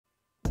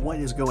What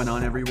is going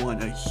on,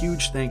 everyone? A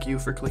huge thank you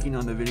for clicking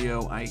on the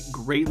video. I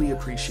greatly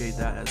appreciate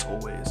that, as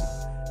always.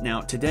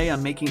 Now, today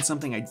I'm making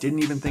something I didn't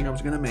even think I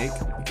was going to make,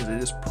 because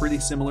it is pretty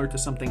similar to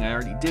something I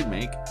already did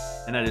make,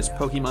 and that is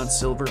Pokemon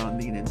Silver on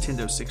the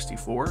Nintendo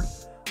 64.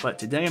 But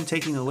today I'm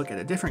taking a look at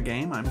a different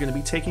game. I'm going to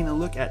be taking a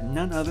look at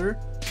none other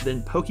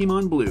than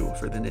Pokemon Blue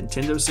for the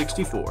Nintendo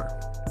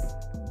 64.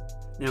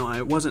 Now,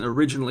 I wasn't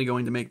originally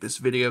going to make this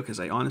video because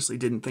I honestly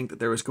didn't think that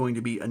there was going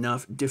to be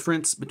enough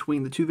difference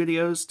between the two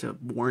videos to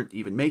warrant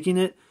even making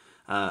it,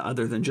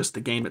 other than just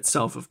the game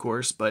itself, of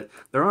course. But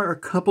there are a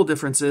couple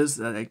differences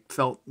that I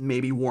felt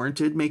maybe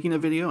warranted making a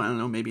video. I don't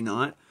know, maybe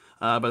not.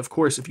 But of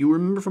course, if you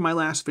remember from my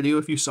last video,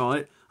 if you saw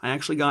it, I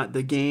actually got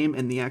the game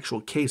and the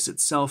actual case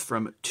itself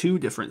from two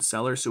different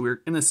sellers. So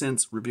we're, in a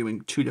sense,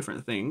 reviewing two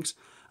different things.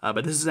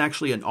 But this is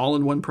actually an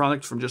all-in-one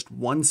product from just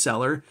one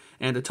seller,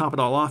 and to top it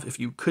all off, if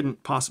you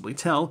couldn't possibly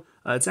tell,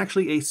 it's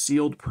actually a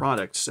sealed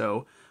product.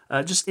 So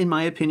just in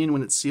my opinion,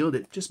 when it's sealed,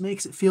 it just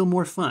makes it feel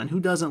more fun. Who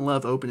doesn't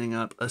love opening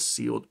up a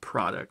sealed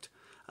product?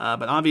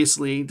 But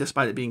obviously,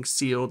 despite it being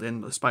sealed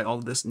and despite all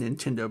of this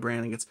Nintendo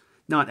branding, it's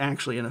not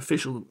actually an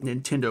official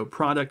Nintendo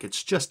product.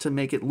 It's just to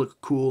make it look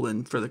cool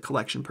and for the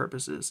collection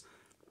purposes.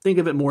 Think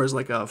of it more as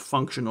like a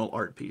functional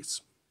art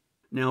piece.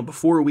 Now,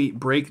 before we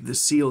break the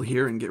seal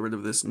here and get rid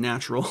of this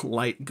natural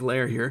light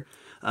glare here,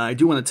 I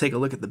do want to take a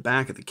look at the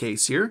back of the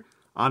case here.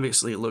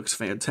 Obviously, it looks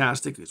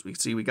fantastic. As we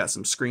see, we got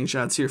some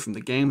screenshots here from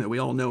the game that we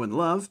all know and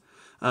love.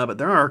 But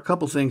there are a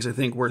couple things I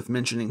think worth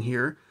mentioning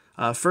here.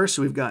 First,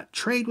 we've got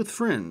trade with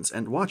friends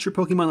and watch your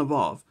Pokemon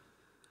evolve.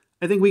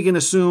 I think we can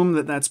assume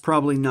that that's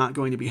probably not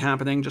going to be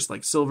happening, just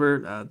like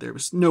Silver. There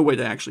was no way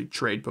to actually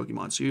trade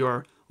Pokemon, so you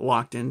are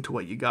locked into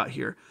what you got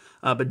here.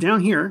 But down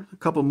here, a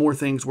couple more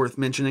things worth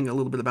mentioning, a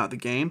little bit about the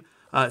game.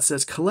 It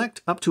says,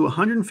 collect up to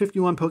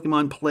 151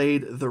 Pokemon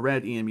played the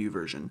red EMU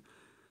version.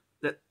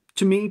 That,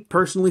 to me,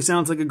 personally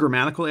sounds like a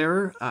grammatical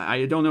error.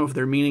 I don't know if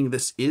they're meaning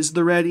this is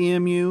the red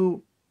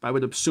EMU. I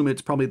would assume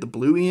it's probably the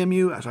blue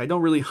EMU. So I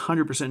don't really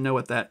 100% know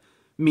what that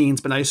means,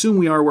 but I assume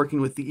we are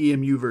working with the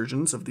EMU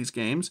versions of these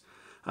games.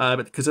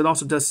 But because it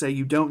also does say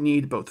you don't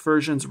need both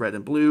versions, red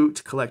and blue,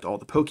 to collect all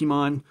the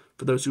Pokemon.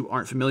 For those who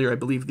aren't familiar, I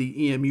believe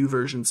the EMU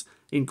versions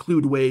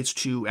include ways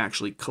to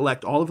actually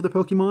collect all of the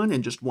Pokemon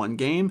in just one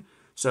game.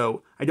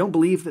 So I don't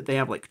believe that they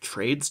have like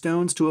trade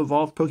stones to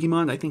evolve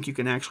Pokemon. I think you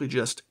can actually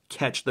just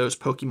catch those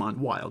Pokemon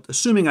wild,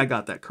 assuming I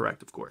got that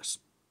correct, of course.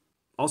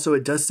 Also,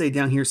 it does say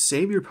down here,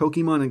 save your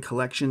Pokemon in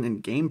collection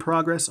and game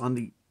progress on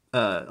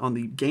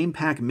the game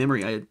pack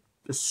memory. I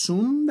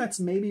assume that's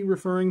maybe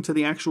referring to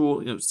the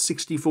actual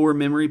 64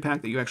 memory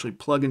pack that you actually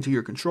plug into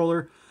your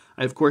controller.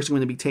 I, of course, am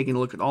going to be taking a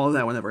look at all of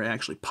that whenever I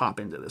actually pop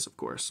into this, of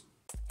course.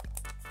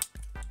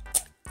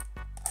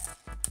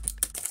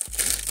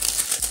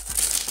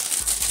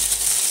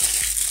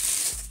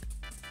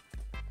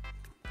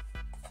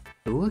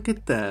 Look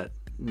at that.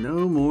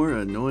 No more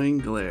annoying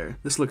glare.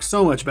 This looks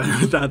so much better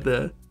without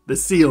the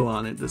seal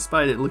on it,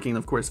 despite it looking,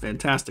 of course,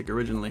 fantastic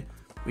originally.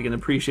 We can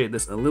appreciate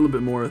this a little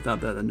bit more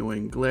without that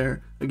annoying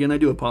glare. Again, I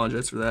do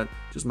apologize for that.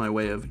 Just my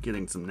way of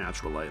getting some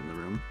natural light in the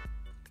room.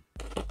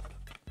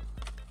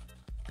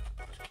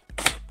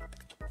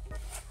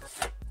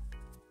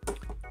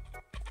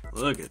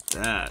 Look at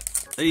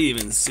that. They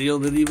even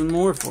sealed it even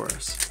more for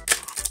us.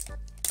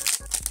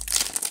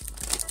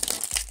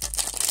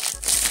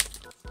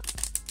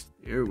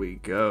 Here we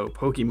go.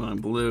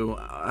 Pokemon Blue.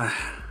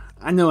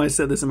 I know I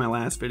said this in my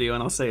last video,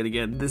 and I'll say it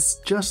again. This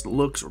just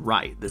looks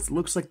right. This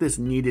looks like this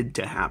needed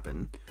to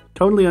happen.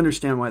 Totally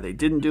understand why they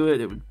didn't do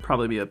it. It would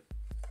probably be a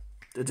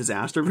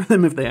disaster for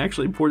them if they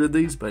actually ported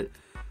these, but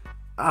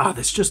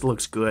this just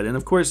looks good. And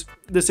of course,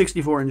 the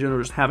 64 in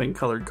general, just having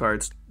colored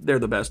cards, they're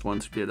the best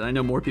ones who did it. I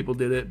know more people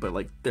did it, but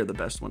like they're the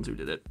best ones who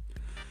did it.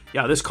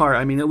 Yeah, this car,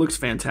 I mean, it looks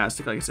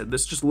fantastic. Like I said,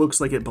 this just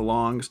looks like it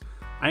belongs.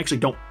 I actually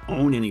don't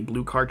own any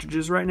blue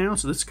cartridges right now,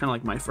 so this is kind of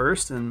like my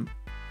first, and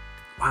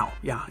wow,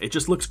 yeah, it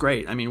just looks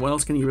great. I mean, what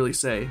else can you really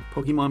say?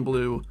 Pokemon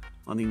Blue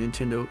on the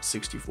Nintendo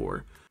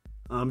 64.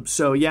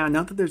 So yeah,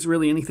 not that there's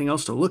really anything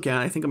else to look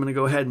at, I think I'm going to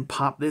go ahead and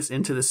pop this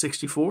into the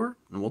 64,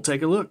 and we'll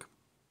take a look.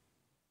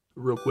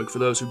 Real quick, for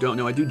those who don't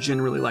know, I do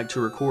generally like to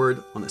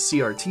record on a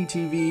CRT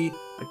TV.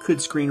 I could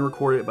screen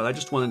record it, but I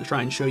just wanted to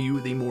try and show you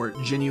the more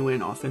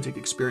genuine, authentic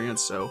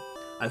experience, so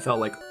I felt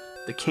like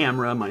the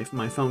camera, my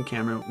phone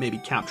camera, maybe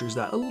captures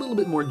that a little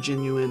bit more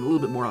genuine, a little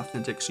bit more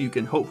authentic, so you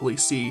can hopefully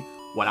see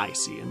what I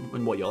see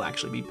and what you'll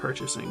actually be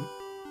purchasing.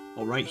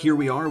 All right, here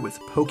we are with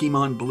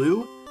Pokemon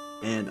Blue,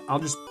 and I'll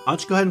just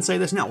go ahead and say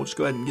this now. We'll just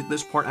go ahead and get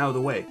this part out of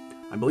the way.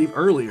 I believe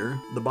earlier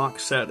the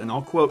box said, and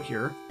I'll quote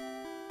here,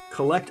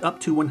 collect up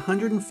to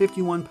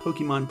 151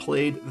 Pokemon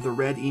played the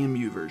red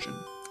EMU version.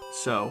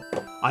 So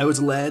I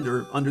was led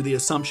or under the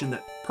assumption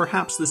that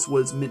perhaps this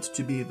was meant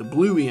to be the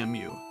blue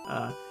EMU.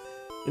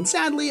 And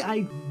sadly,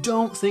 I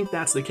don't think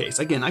that's the case.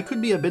 Again, I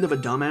could be a bit of a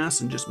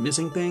dumbass and just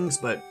missing things,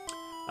 but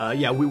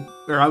yeah,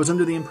 I was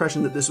under the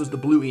impression that this was the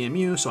blue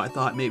EMU, so I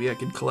thought maybe I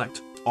could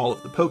collect all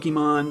of the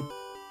Pokemon,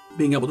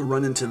 being able to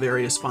run into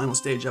various final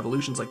stage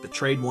evolutions like the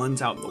trade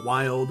ones out in the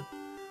wild,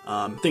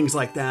 things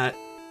like that.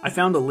 I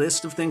found a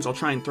list of things, I'll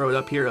try and throw it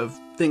up here, of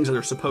things that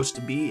are supposed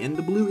to be in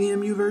the Blue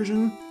EMU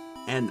version,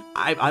 and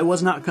I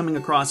was not coming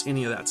across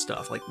any of that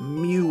stuff. Like,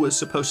 Mew was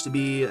supposed to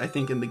be, I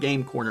think, in the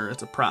game corner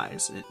as a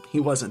prize. He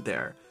wasn't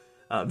there.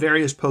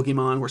 Various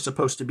Pokemon were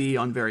supposed to be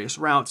on various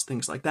routes,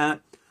 things like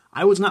that.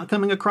 I was not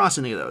coming across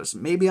any of those.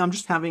 Maybe I'm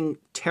just having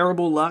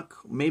terrible luck.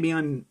 Maybe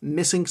I'm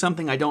missing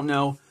something, I don't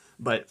know.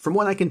 But from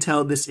what I can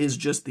tell, this is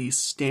just the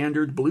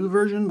standard Blue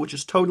version, which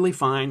is totally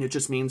fine. It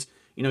just means,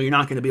 you know, you're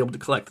not going to be able to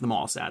collect them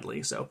all,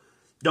 sadly. So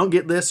don't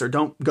get this, or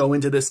don't go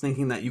into this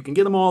thinking that you can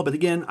get them all. But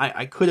again,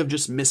 I could have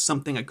just missed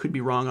something. I could be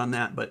wrong on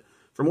that. But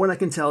from what I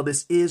can tell,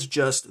 this is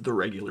just the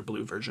regular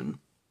Blue version.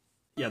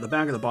 Yeah, the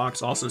back of the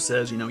box also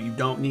says, you know, you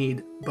don't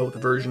need both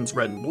versions,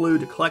 red and blue,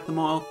 to collect them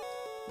all.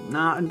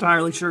 Not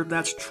entirely sure if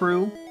that's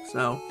true.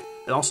 So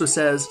it also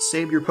says,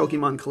 save your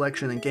Pokemon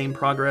collection and game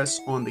progress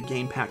on the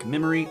game pack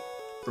memory.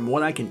 From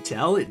what I can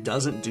tell, it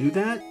doesn't do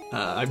that.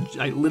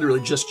 I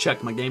literally just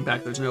checked my game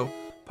pack. There's no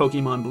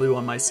Pokemon Blue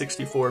on my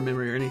 64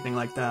 memory or anything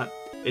like that.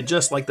 It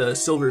just, like the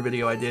Silver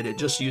video I did, it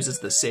just uses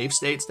the save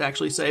states to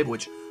actually save,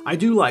 which I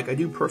do like. I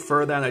do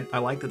prefer that. I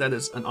like that that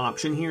is an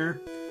option here,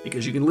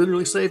 because you can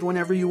literally save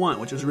whenever you want,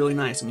 which is really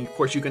nice. And of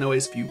course, you can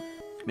always, if you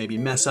maybe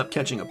mess up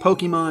catching a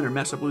Pokemon or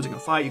mess up losing a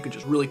fight, you can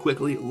just really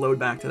quickly load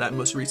back to that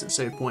most recent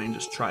save point and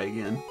just try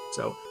again.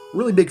 So,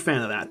 really big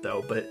fan of that,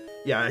 though. But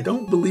yeah, I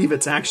don't believe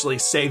it's actually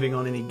saving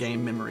on any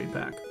game memory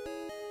pack.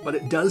 But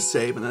it does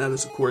save, and that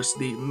is, of course,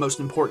 the most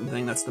important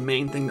thing. That's the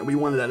main thing that we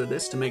wanted out of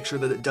this, to make sure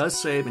that it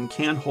does save and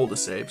can hold a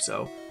save.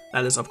 So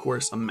that is, of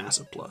course, a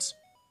massive plus.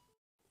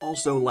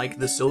 Also, like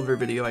the Silver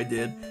video I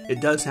did, it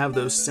does have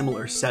those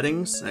similar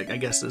settings. I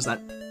guess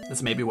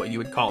that's maybe what you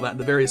would call that,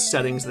 the various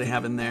settings they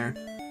have in there.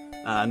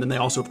 And then they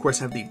also, of course,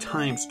 have the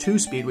 ×2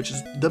 speed, which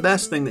is the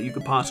best thing that you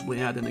could possibly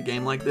add in a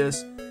game like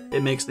this.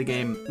 It makes the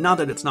game, not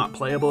that it's not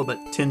playable, but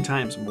 10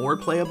 times more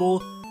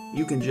playable.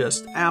 You can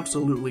just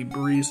absolutely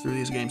breeze through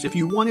these games. If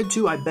you wanted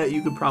to, I bet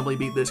you could probably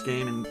beat this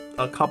game in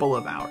a couple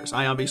of hours.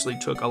 I obviously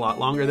took a lot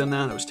longer than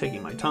that. I was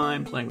taking my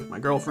time, playing with my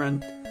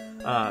girlfriend.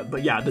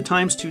 But yeah, the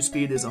 ×2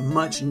 speed is a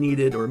much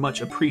needed or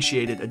much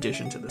appreciated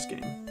addition to this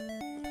game.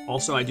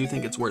 Also, I do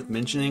think it's worth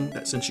mentioning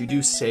that since you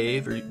do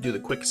save, or you do the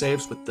quick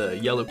saves with the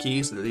yellow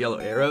keys, the yellow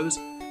arrows,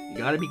 you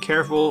gotta be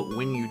careful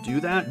when you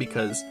do that,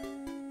 because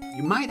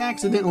you might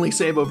accidentally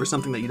save over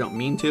something that you don't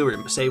mean to,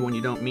 or save when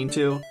you don't mean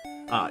to.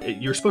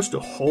 You're supposed to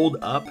hold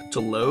up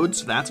to load,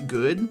 so that's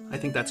good. I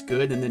think that's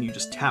good, and then you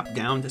just tap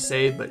down to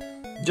save, but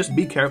just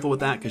be careful with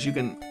that, because you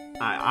can...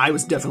 I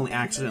was definitely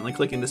accidentally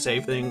clicking the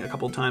save thing a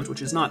couple of times,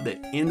 which is not the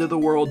end of the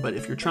world, but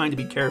if you're trying to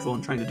be careful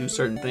and trying to do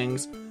certain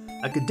things,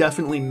 that could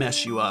definitely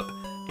mess you up.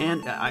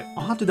 And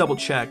I'll have to double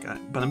check,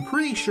 but I'm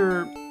pretty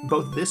sure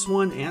both this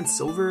one and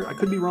Silver, I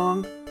could be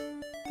wrong,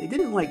 they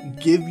didn't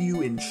like give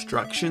you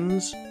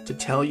instructions to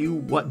tell you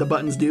what the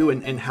buttons do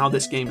and how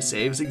this game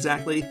saves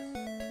exactly.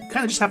 You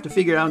kind of just have to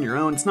figure it out on your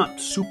own. It's not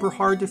super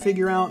hard to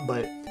figure out,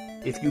 but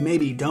if you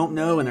maybe don't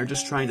know and are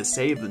just trying to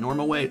save the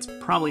normal way, it's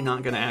probably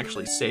not going to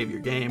actually save your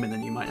game, and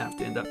then you might have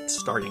to end up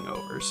starting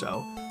over.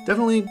 So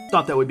definitely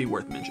thought that would be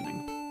worth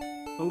mentioning.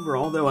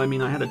 Overall, though, I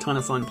mean, I had a ton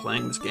of fun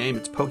playing this game.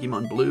 It's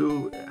Pokemon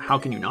Blue. How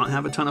can you not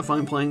have a ton of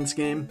fun playing this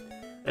game?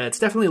 It's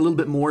definitely a little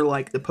bit more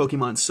like the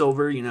Pokemon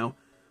Silver, you know.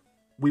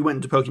 We went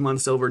into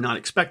Pokemon Silver not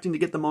expecting to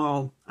get them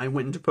all. I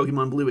went into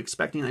Pokemon Blue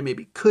expecting I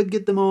maybe could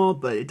get them all,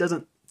 but it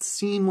doesn't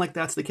seem like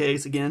that's the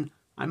case. Again,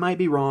 I might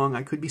be wrong.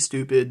 I could be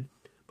stupid.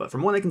 But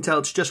from what I can tell,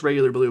 it's just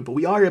regular Blue. But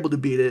we are able to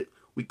beat it.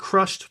 We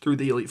crushed through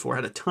the Elite Four.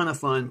 Had a ton of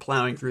fun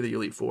plowing through the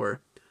Elite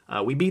Four.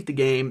 We beat the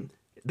game.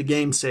 The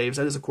game saves.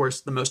 That is, of course,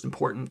 the most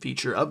important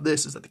feature of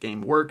this, is that the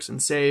game works and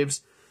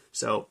saves.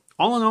 So,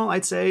 all in all,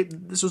 I'd say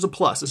this was a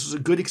plus. This was a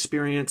good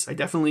experience. I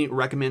definitely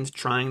recommend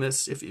trying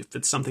this if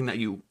it's something that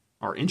you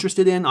are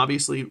interested in.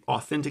 Obviously,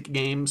 authentic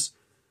games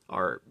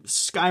are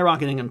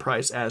skyrocketing in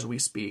price as we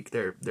speak.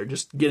 They're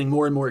just getting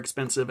more and more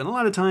expensive, and a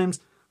lot of times,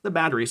 the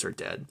batteries are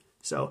dead.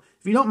 So,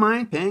 if you don't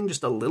mind paying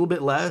just a little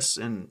bit less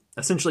and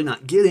essentially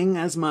not getting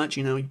as much,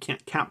 you know, you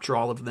can't capture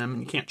all of them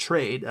and you can't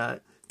trade,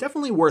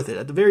 definitely worth it,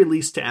 at the very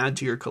least, to add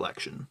to your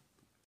collection.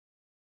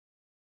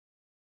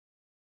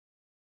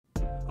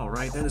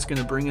 Alright, that is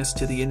going to bring us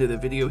to the end of the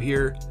video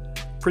here.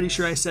 Pretty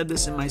sure I said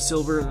this in my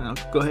Silver, and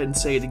I'll go ahead and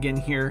say it again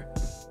here.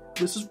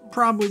 This is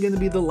probably going to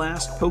be the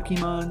last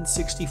Pokemon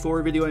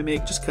 64 video I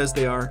make, just because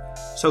they are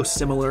so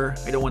similar.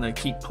 I don't want to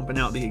keep pumping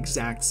out the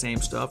exact same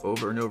stuff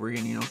over and over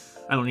again, you know.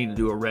 I don't need to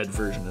do a red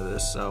version of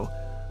this, so...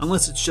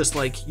 Unless it's just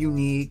like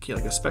unique,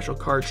 like a special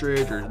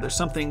cartridge, or there's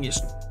something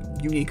just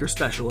unique or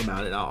special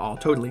about it, I'll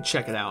totally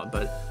check it out.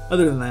 But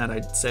other than that,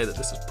 I'd say that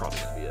this is probably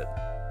going to be it.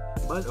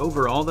 But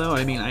overall, though,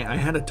 I mean, I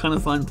had a ton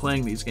of fun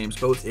playing these games,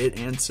 both it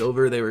and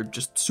Silver. They were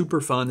just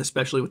super fun,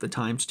 especially with the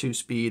 ×2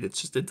 speed.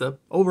 It's an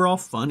overall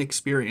fun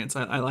experience.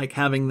 I like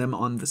having them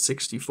on the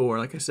 64.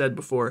 Like I said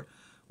before,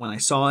 when I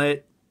saw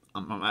it,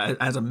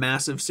 as a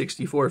massive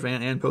 64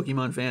 fan and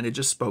Pokemon fan, it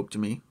just spoke to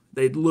me.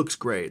 It looks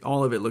great.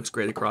 All of it looks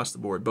great across the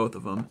board, both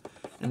of them.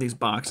 And these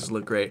boxes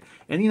look great.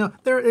 And, you know,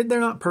 they're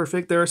not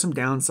perfect. There are some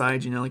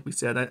downsides, you know, like we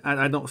said.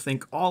 I don't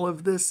think all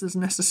of this is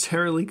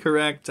necessarily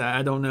correct.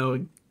 I don't know.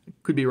 It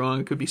could be wrong.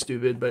 It could be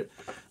stupid. But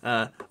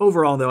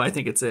overall, though, I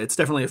think it's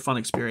definitely a fun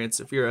experience.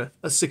 If you're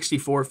a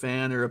 64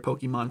 fan or a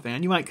Pokemon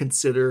fan, you might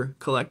consider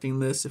collecting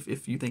this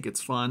if you think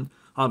it's fun.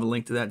 I'll have a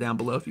link to that down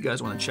below if you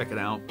guys want to check it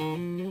out.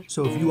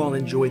 So if you all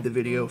enjoyed the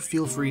video,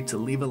 feel free to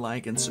leave a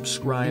like and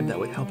subscribe. That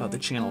would help out the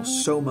channel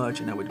so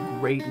much, and I would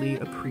greatly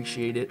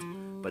appreciate it.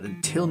 But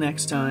until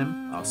next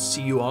time, I'll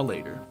see you all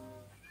later.